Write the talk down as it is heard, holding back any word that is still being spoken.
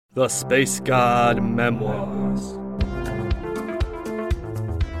The Space God Memoirs.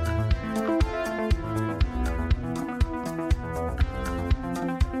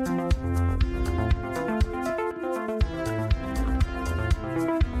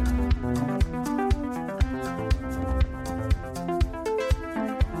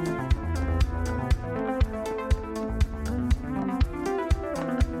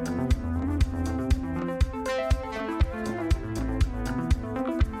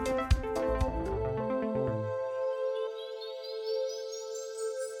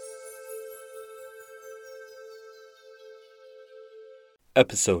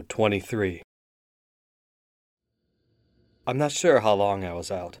 Episode 23. I'm not sure how long I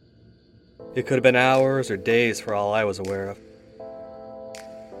was out. It could have been hours or days for all I was aware of.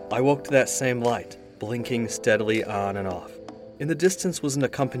 I woke to that same light, blinking steadily on and off. In the distance was an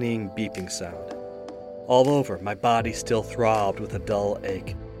accompanying beeping sound. All over, my body still throbbed with a dull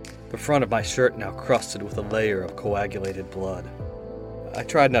ache, the front of my shirt now crusted with a layer of coagulated blood. I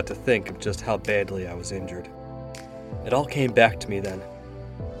tried not to think of just how badly I was injured. It all came back to me then.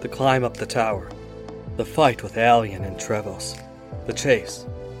 The climb up the tower, the fight with Alien and Trevos, the chase.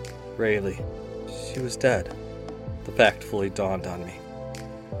 Rayleigh, she was dead. The fact fully dawned on me.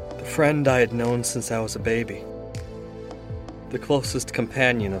 The friend I had known since I was a baby. The closest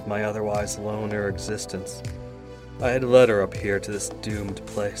companion of my otherwise loner existence. I had led her up here to this doomed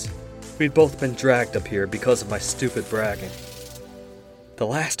place. We'd both been dragged up here because of my stupid bragging. The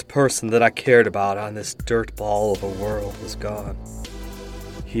last person that I cared about on this dirt ball of a world was gone.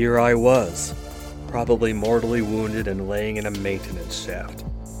 Here I was, probably mortally wounded and laying in a maintenance shaft.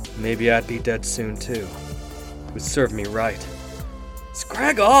 Maybe I'd be dead soon too. It would serve me right.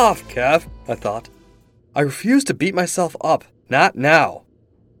 Scrag off, Kev, I thought. I refused to beat myself up, not now.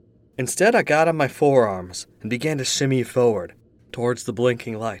 Instead, I got on my forearms and began to shimmy forward, towards the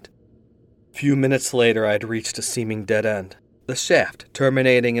blinking light. A few minutes later, I had reached a seeming dead end, the shaft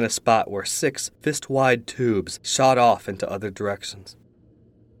terminating in a spot where 6 fist-wide tubes shot off into other directions.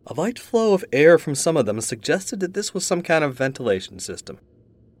 A light flow of air from some of them suggested that this was some kind of ventilation system.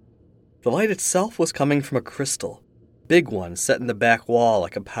 The light itself was coming from a crystal, big one set in the back wall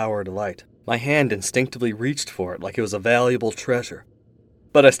like a powered light. My hand instinctively reached for it like it was a valuable treasure.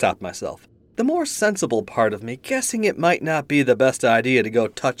 But I stopped myself, the more sensible part of me guessing it might not be the best idea to go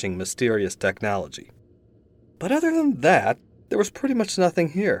touching mysterious technology. But other than that, there was pretty much nothing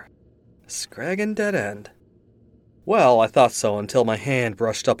here. A scraggin' dead end. Well, I thought so until my hand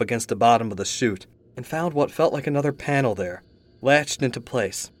brushed up against the bottom of the chute and found what felt like another panel there, latched into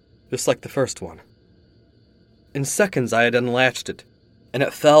place, just like the first one. In seconds I had unlatched it, and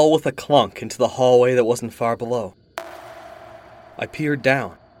it fell with a clunk into the hallway that wasn't far below. I peered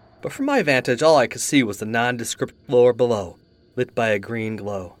down, but from my vantage all I could see was the nondescript floor below, lit by a green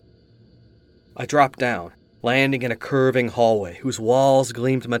glow. I dropped down, landing in a curving hallway whose walls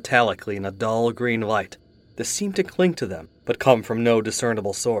gleamed metallically in a dull green light that seemed to cling to them, but come from no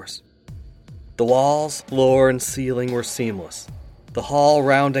discernible source. The walls, floor, and ceiling were seamless, the hall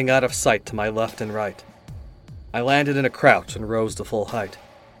rounding out of sight to my left and right. I landed in a crouch and rose to full height.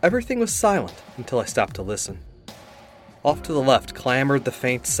 Everything was silent until I stopped to listen. Off to the left clamored the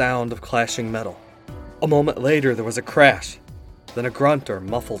faint sound of clashing metal. A moment later there was a crash, then a grunt or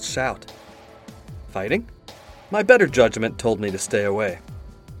muffled shout. Fighting? My better judgment told me to stay away.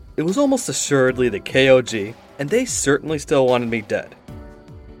 It was almost assuredly the KOG, and they certainly still wanted me dead.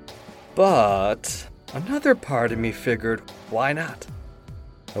 But another part of me figured, why not?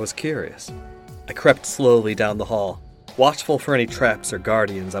 I was curious. I crept slowly down the hall, watchful for any traps or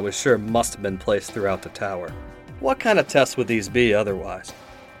guardians I was sure must have been placed throughout the tower. What kind of tests would these be otherwise?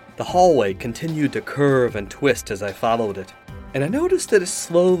 The hallway continued to curve and twist as I followed it, and I noticed that it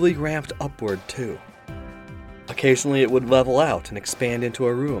slowly ramped upward too. Occasionally it would level out and expand into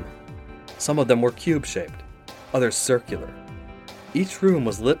a room. Some of them were cube-shaped, others circular. Each room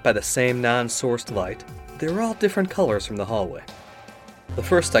was lit by the same non-sourced light. They were all different colors from the hallway. The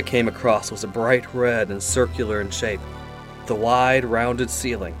first I came across was a bright red and circular in shape, with a wide, rounded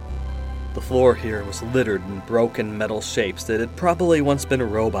ceiling. The floor here was littered in broken metal shapes that had probably once been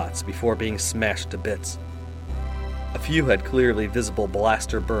robots before being smashed to bits. A few had clearly visible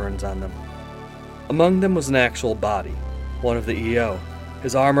blaster burns on them. Among them was an actual body, one of the EO,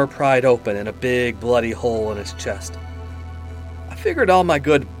 his armor pried open and a big bloody hole in his chest. I figured all my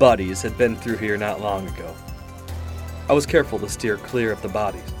good buddies had been through here not long ago. I was careful to steer clear of the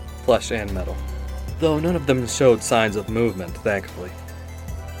bodies, flesh and metal, though none of them showed signs of movement, thankfully.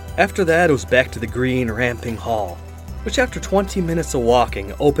 After that, it was back to the green ramping hall, which after 20 minutes of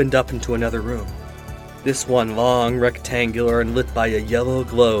walking opened up into another room. This one long, rectangular, and lit by a yellow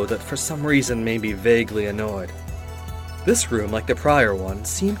glow that for some reason made me vaguely annoyed. This room, like the prior one,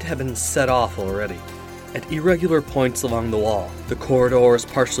 seemed to have been set off already. At irregular points along the wall, the corridor was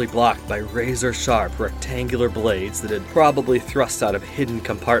partially blocked by razor-sharp rectangular blades that had probably thrust out of hidden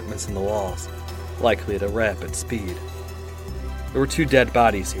compartments in the walls, likely at a rapid speed. There were 2 dead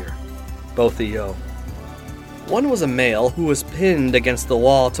bodies here, both EO. One was a male who was pinned against the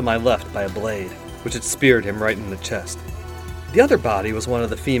wall to my left by a blade, which had speared him right in the chest. The other body was one of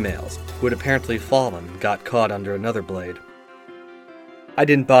the females, who had apparently fallen and got caught under another blade. I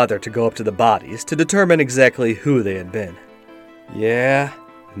didn't bother to go up to the bodies to determine exactly who they had been. Yeah,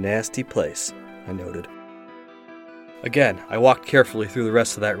 nasty place, I noted. Again, I walked carefully through the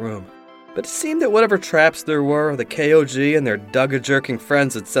rest of that room, but it seemed that whatever traps there were, the KOG and their dugga-jerking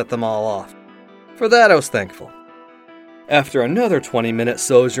friends had set them all off. For that I was thankful. After another 20-minute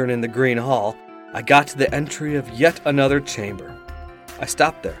sojourn in the Green Hall, I got to the entry of yet another chamber. I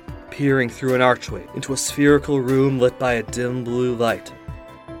stopped there, peering through an archway into a spherical room lit by a dim blue light.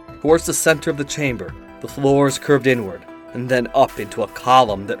 Towards the center of the chamber, the floors curved inward, and then up into a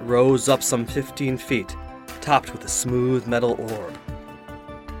column that rose up some 15 feet, topped with a smooth metal orb.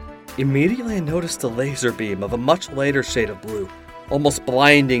 Immediately I noticed a laser beam of a much lighter shade of blue, almost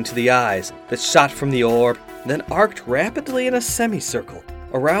blinding to the eyes, that shot from the orb, then arced rapidly in a semicircle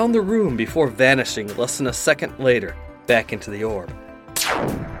around the room before vanishing less than a second later back into the orb.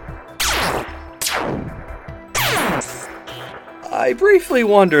 I briefly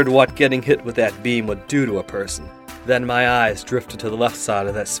wondered what getting hit with that beam would do to a person. Then my eyes drifted to the left side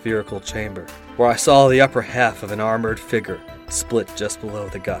of that spherical chamber, where I saw the upper half of an armored figure split just below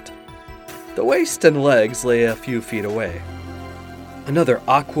the gut. The waist and legs lay a few feet away. Another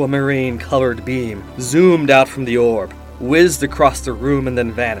aquamarine-colored beam zoomed out from the orb, whizzed across the room, and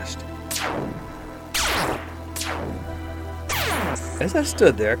then vanished. As I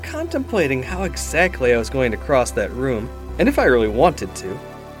stood there, contemplating how exactly I was going to cross that room, and if I really wanted to,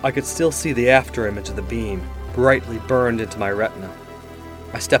 I could still see the afterimage of the beam, brightly burned into my retina.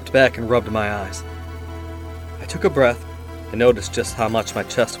 I stepped back and rubbed my eyes. I took a breath and noticed just how much my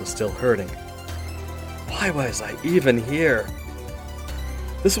chest was still hurting. Why was I even here?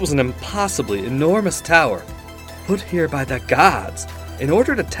 This was an impossibly enormous tower, put here by the gods, in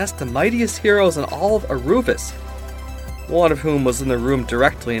order to test the mightiest heroes in all of Aruvis, one of whom was in the room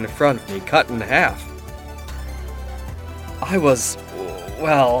directly in front of me, cut in half. I was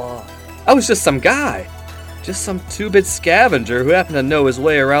just some guy. Just some 2-bit scavenger who happened to know his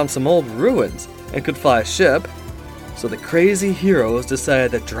way around some old ruins and could fly a ship. So the crazy heroes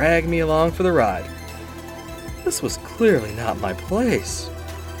decided to drag me along for the ride. This was clearly not my place.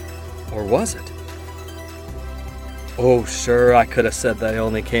 Or was it? Oh, sure, I could have said that I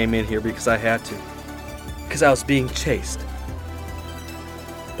only came in here because I had to. Because I was being chased.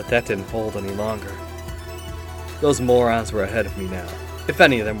 But that didn't hold any longer. Those morons were ahead of me now, if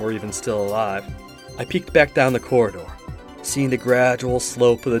any of them were even still alive. I peeked back down the corridor, seeing the gradual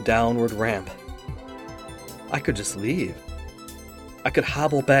slope of the downward ramp. I could just leave. I could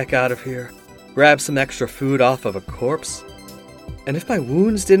hobble back out of here, grab some extra food off of a corpse, and if my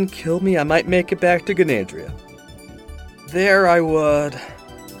wounds didn't kill me, I might make it back to Ganadria. There I would...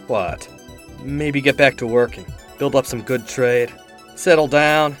 Maybe get back to working, build up some good trade, settle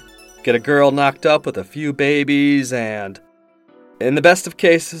down, get a girl knocked up with a few babies, and, in the best of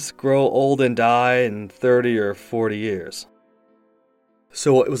cases, grow old and die in 30 or 40 years.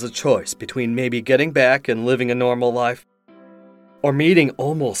 So it was a choice between maybe getting back and living a normal life, or meeting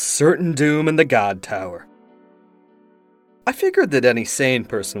almost certain doom in the God Tower. I figured that any sane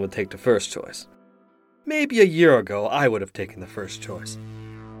person would take the first choice. Maybe a year ago I would have taken the first choice.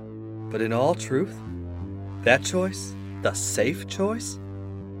 But in all truth, that choice, the safe choice,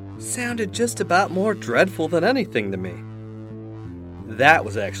 sounded just about more dreadful than anything to me. That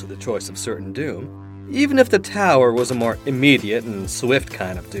was actually the choice of certain doom, even if the tower was a more immediate and swift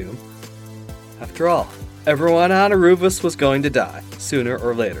kind of doom. After all, everyone on Aruvus was going to die, sooner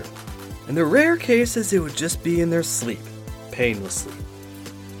or later. In the rare cases, it would just be in their sleep, painlessly.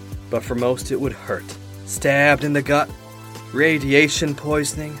 But for most, it would hurt. Stabbed in the gut, radiation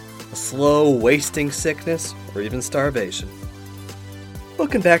poisoning, a slow wasting sickness, or even starvation.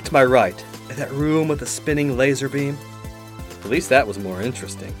 Looking back to my right, at that room with the spinning laser beam, at least that was more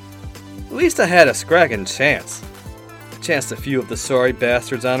interesting. At least I had a scraggin' chance. A chance that few of the sorry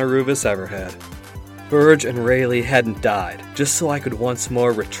bastards on Aruvus ever had. Burge and Rayleigh hadn't died, just so I could once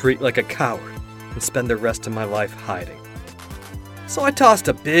more retreat like a coward and spend the rest of my life hiding. So I tossed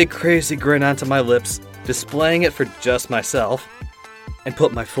a big crazy grin onto my lips, displaying it for just myself, and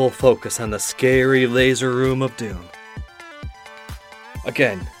put my full focus on the scary laser room of doom.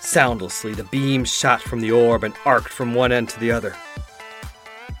 Again, soundlessly, the beam shot from the orb and arced from one end to the other.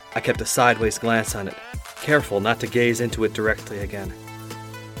 I kept a sideways glance on it, careful not to gaze into it directly again.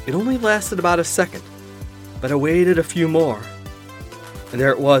 It only lasted about a second, but I waited a few more. And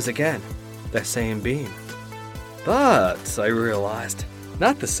there it was again, that same beam. But, I realized,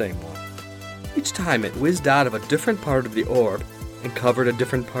 not the same one. Each time it whizzed out of a different part of the orb and covered a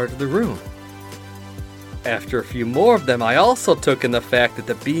different part of the room. After a few more of them, I also took in the fact that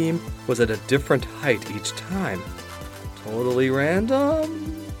the beam was at a different height each time. Totally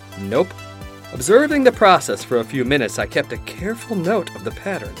random? Nope. Observing the process for a few minutes, I kept a careful note of the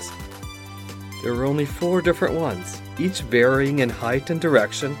patterns. There were only 4 different ones, each varying in height and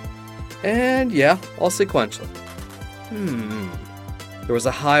direction, and yeah, all sequential. There was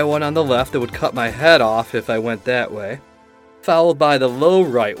a high one on the left that would cut my head off if I went that way, followed by the low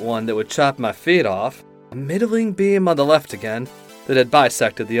right one that would chop my feet off, a middling beam on the left again that had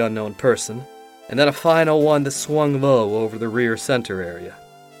bisected the unknown person, and then a final one that swung low over the rear center area.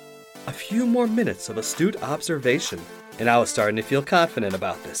 A few more minutes of astute observation, and I was starting to feel confident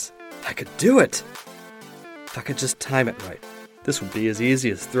about this. I could do it! If I could just time it right, this would be as easy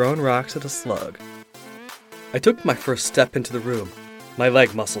as throwing rocks at a slug. I took my first step into the room, my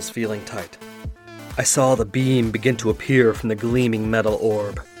leg muscles feeling tight. I saw the beam begin to appear from the gleaming metal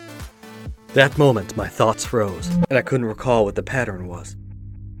orb. That moment, my thoughts froze, and I couldn't recall what the pattern was.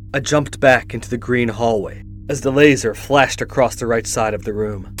 I jumped back into the green hallway as the laser flashed across the right side of the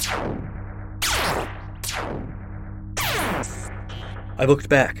room. I looked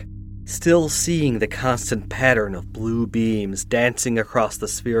back, still seeing the constant pattern of blue beams dancing across the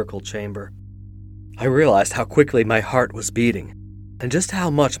spherical chamber. I realized how quickly my heart was beating, and just how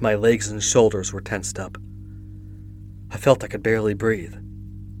much my legs and shoulders were tensed up. I felt I could barely breathe.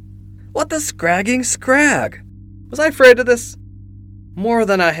 What the scragging scrag? Was I afraid of this? More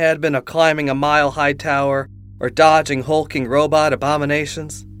than I had been of climbing a mile-high tower or dodging hulking robot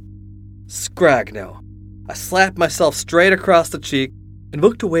abominations? Scrag no. I slapped myself straight across the cheek and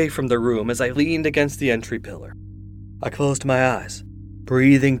looked away from the room as I leaned against the entry pillar. I closed my eyes,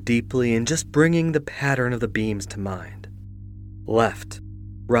 breathing deeply and just bringing the pattern of the beams to mind. Left,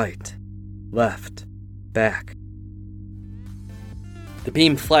 right, left, back. The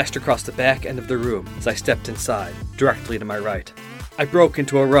beam flashed across the back end of the room as I stepped inside, directly to my right. I broke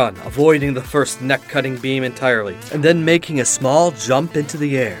into a run, avoiding the first neck-cutting beam entirely, and then making a small jump into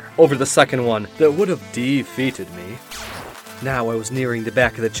the air, over the second one that would have defeated me. Now I was nearing the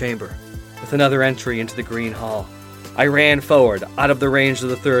back of the chamber, with another entry into the green hall. I ran forward, out of the range of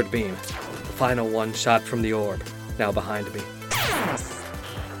the third beam. The final one shot from the orb, now behind me.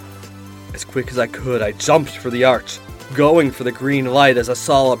 As quick as I could, I jumped for the arch, going for the green light as I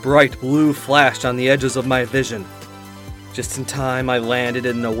saw a bright blue flash on the edges of my vision. Just in time, I landed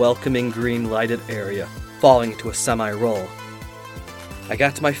in a welcoming green lighted area, falling into a semi-roll. I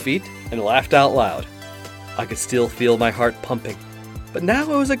got to my feet and laughed out loud. I could still feel my heart pumping, but now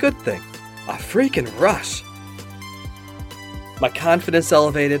it was a good thing. A freaking rush! My confidence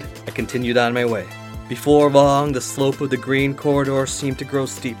elevated, I continued on my way. Before long, the slope of the green corridor seemed to grow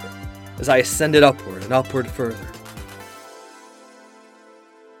steeper, as I ascended upward and upward further.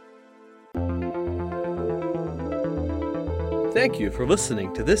 Thank you for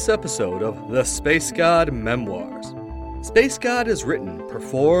listening to this episode of The Space God Memoirs. Space God is written,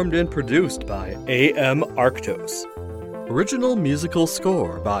 performed, and produced by A.M. Arctos. Original musical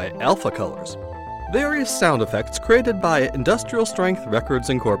score by Alpha Colors. Various sound effects created by Industrial Strength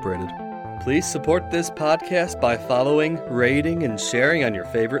Records Incorporated. Please support this podcast by following, rating, and sharing on your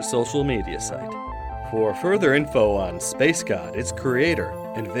favorite social media site. For further info on Space God, its creator,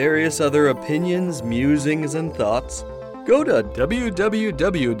 and various other opinions, musings, and thoughts, go to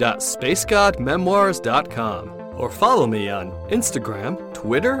www.spacegodmemoirs.com or follow me on Instagram,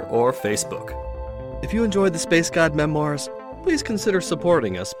 Twitter, or Facebook. If you enjoyed the Space God Memoirs, please consider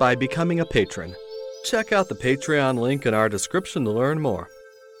supporting us by becoming a patron. Check out the Patreon link in our description to learn more.